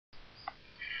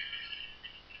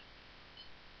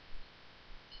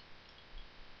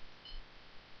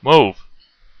Move.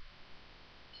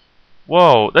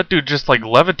 Whoa, that dude just like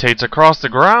levitates across the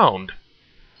ground.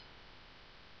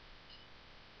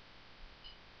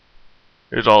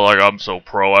 He's all like, I'm so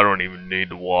pro, I don't even need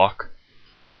to walk.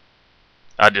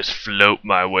 I just float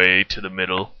my way to the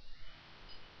middle.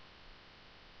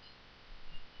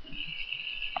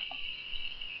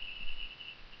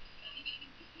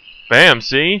 Bam,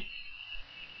 see?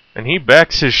 And he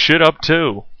backs his shit up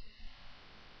too.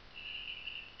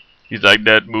 He's like,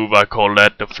 that move, I call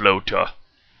that the floater.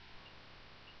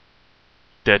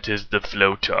 That is the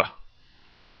floater.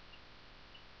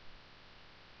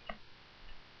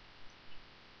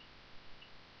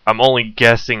 I'm only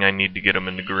guessing I need to get them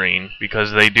in the green,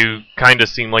 because they do kind of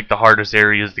seem like the hardest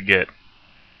areas to get.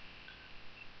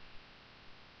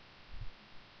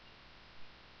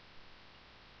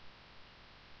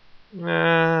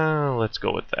 Let's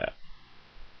go with that.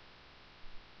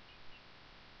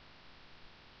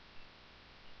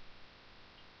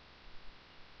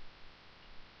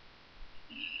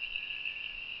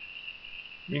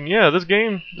 I mean, yeah, this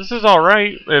game, this is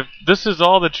alright. If this is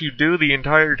all that you do the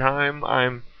entire time,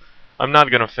 I'm not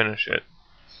gonna finish it.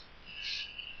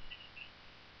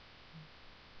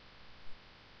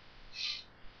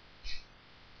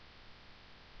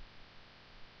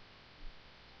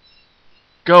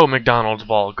 Go, McDonald's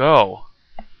ball, go.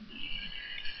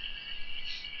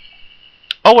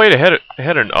 Oh wait, it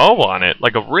had an O on it,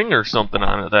 like a ring or something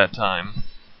on it that time.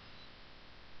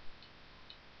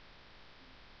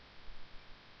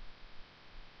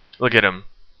 Look at him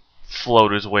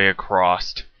float his way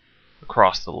across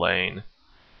the lane.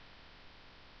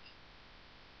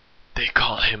 They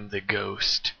call him the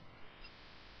Ghost.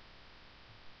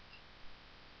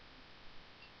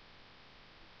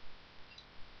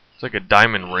 It's like a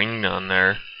diamond ring on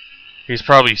there. He's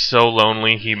probably so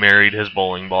lonely he married his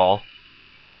bowling ball.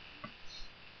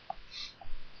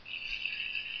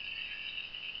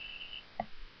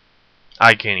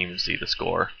 I can't even see the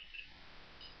score.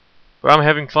 But I'm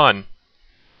having fun.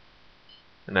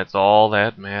 And that's all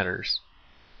that matters.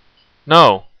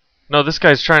 No! No, this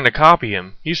guy's trying to copy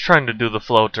him. He's trying to do the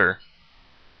floater.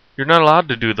 You're not allowed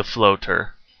to do the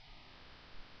floater.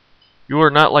 You are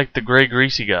not like the gray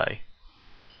greasy guy.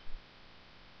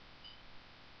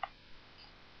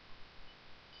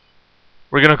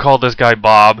 We're gonna call this guy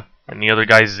Bob, and the other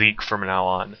guy Zeke from now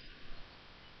on.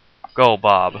 Go,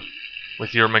 Bob,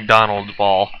 with your McDonald's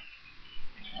ball.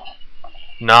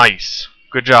 Nice.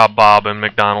 Good job, Bob and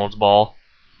McDonald's ball.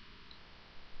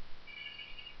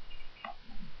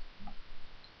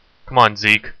 Come on,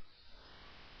 Zeke.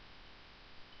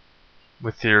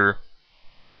 With your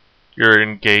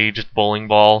engaged bowling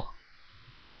ball.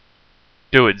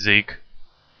 Do it, Zeke.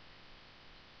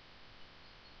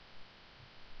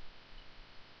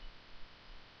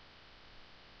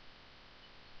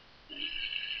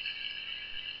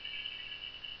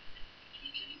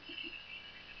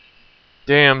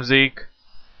 Damn, Zeke.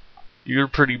 You're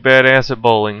pretty badass at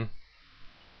bowling.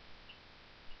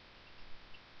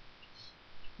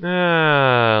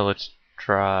 Let's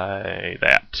try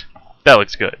that. That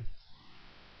looks good.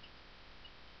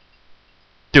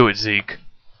 Do it, Zeke.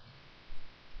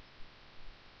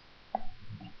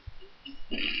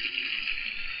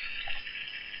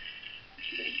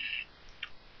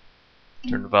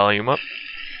 Turn the volume up.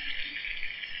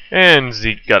 And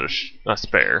Zeke got a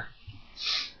spare.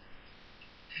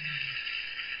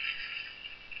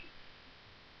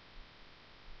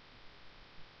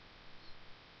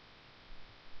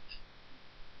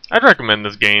 I'd recommend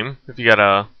this game if you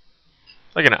got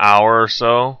like an hour or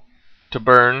so to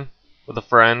burn with a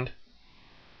friend.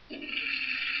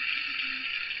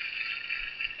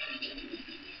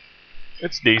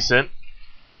 It's decent.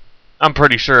 I'm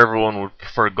pretty sure everyone would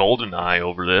prefer GoldenEye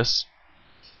over this.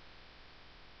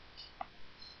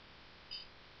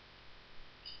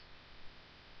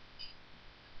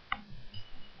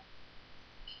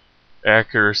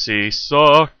 Accuracy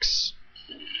sucks.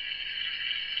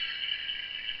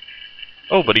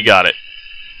 Oh, but he got it.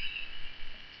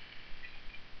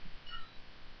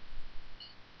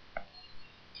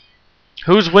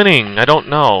 Who's winning? I don't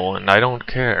know, and I don't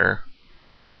care.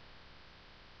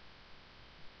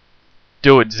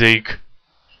 Do it, Zeke.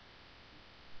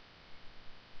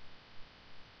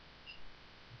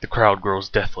 The crowd grows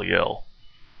deathly ill.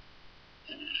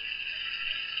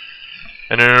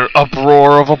 And an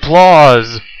uproar of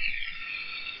applause.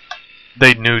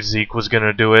 They knew Zeke was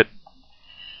gonna do it.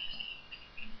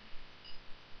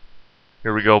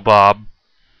 Here we go, Bob.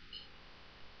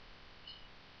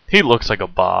 He looks like a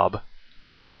Bob.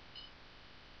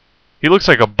 He looks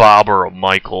like a Bob or a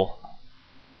Michael.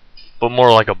 But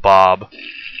more like a Bob.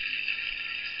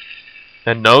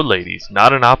 And no, ladies,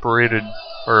 not an operated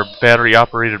or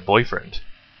battery-operated boyfriend.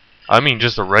 I mean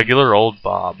just a regular old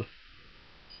Bob.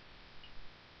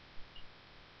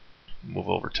 Move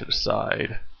over to the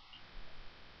side.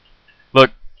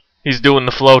 Look, he's doing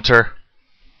the floater.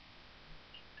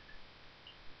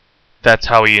 That's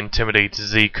how he intimidates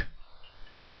Zeke.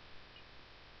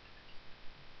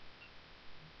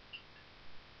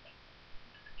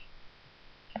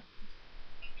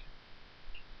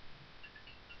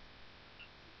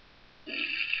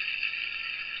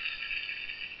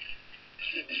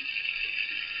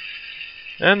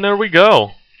 And there we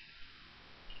go.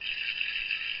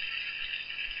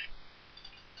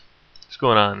 What's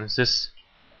going on? Is this...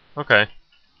 Okay.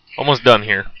 Almost done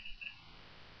here.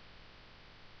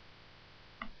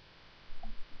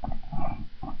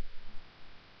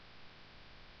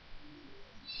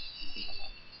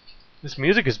 This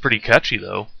music is pretty catchy,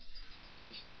 though.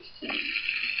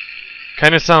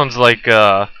 Kind of sounds like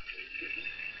Cell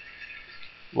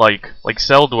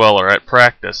Dweller at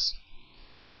practice.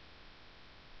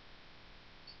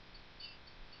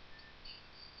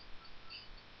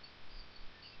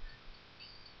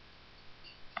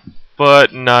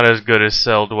 But not as good as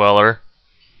Cell Dweller.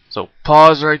 So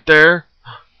pause right there.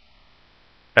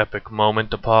 Epic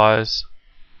moment to pause.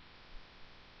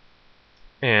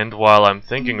 And while I'm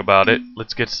thinking about it,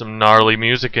 let's get some gnarly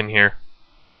music in here.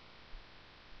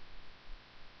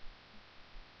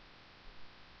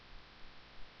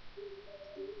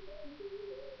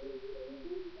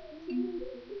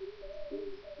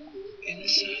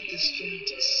 Inside this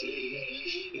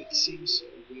fantasy, it seems so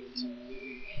real to me.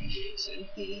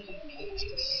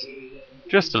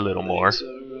 Just a little more.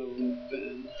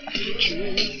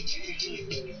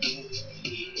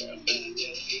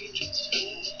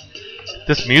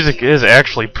 This music is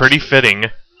actually pretty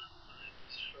fitting.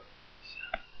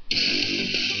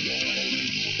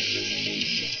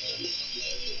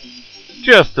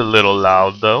 Just a little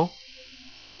loud, though.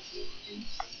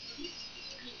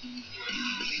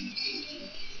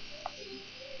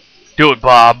 Do it,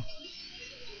 Bob.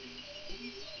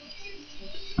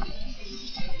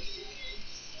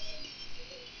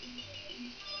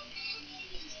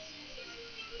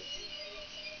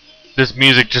 This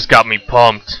music just got me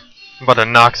pumped. I'm about to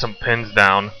knock some pins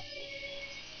down.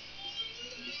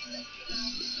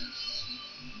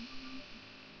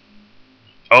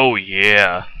 Oh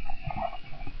yeah.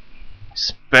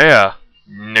 Spare,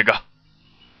 nigga.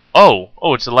 Oh,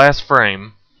 it's the last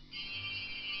frame.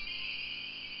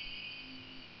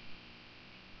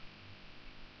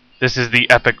 This is the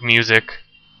epic music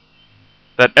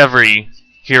that every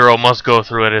hero must go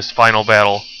through at his final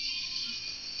battle.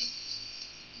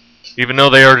 Even though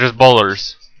they are just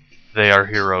bowlers, they are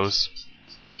heroes.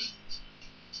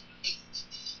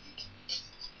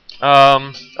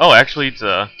 Oh, actually, it's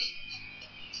a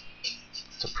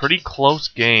pretty close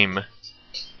game.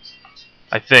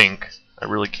 I think. I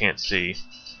really can't see.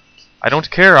 I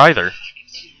don't care either.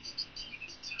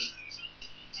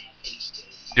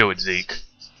 Do it, Zeke.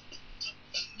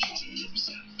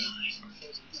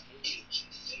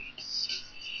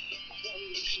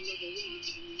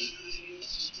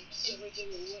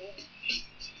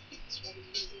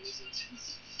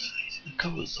 The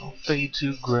colors all fade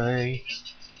to gray.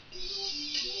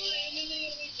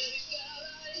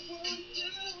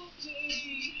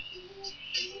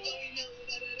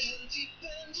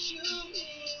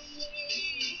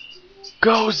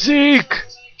 Go, Zeke!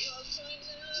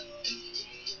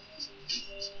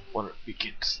 One of the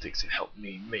begin sticks it helped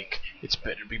me make. It's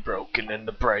better to be broken than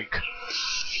to break.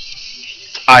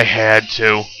 I had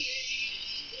to.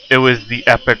 It was the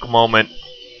epic moment.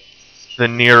 The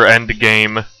near end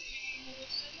game.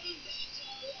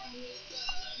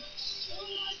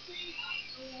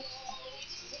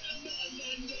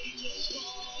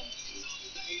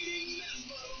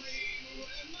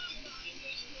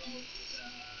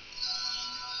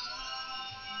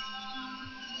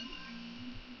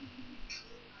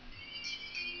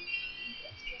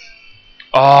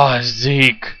 Oh,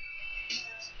 Zeke.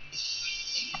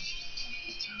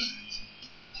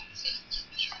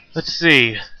 Let's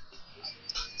see.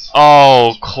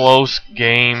 Oh, close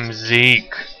game,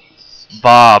 Zeke.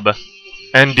 Bob,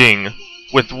 ending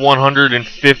with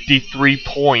 153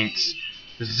 points.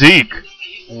 Zeke,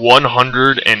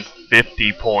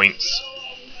 150 points.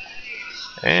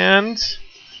 And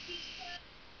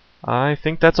I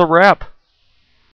think that's a wrap.